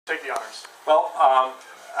take the honors. Well,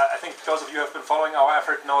 I think those of you who have been following our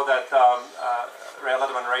effort know that Rahal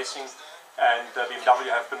Letterman Racing and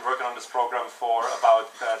BMW have been working on this program for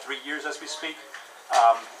about 3 years as we speak.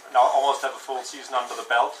 Now almost have a full season under the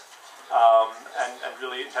belt, and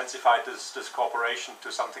really intensified this cooperation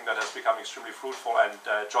to something that has become extremely fruitful and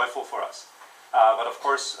joyful for us. But of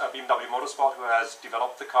course, BMW Motorsport, who has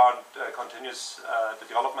developed the car and continues the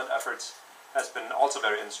development efforts, has been also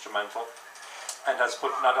very instrumental and has put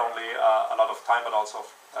not only a lot of time but also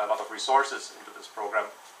a lot of resources into this program.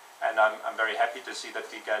 And I'm very happy to see that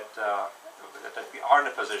we are in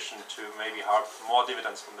a position to maybe have more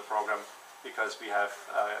dividends from the program, because we have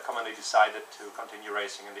commonly decided to continue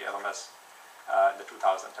racing in the ALMS in the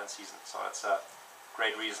 2010 season. So it's a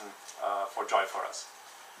great reason for joy for us.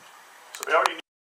 So they already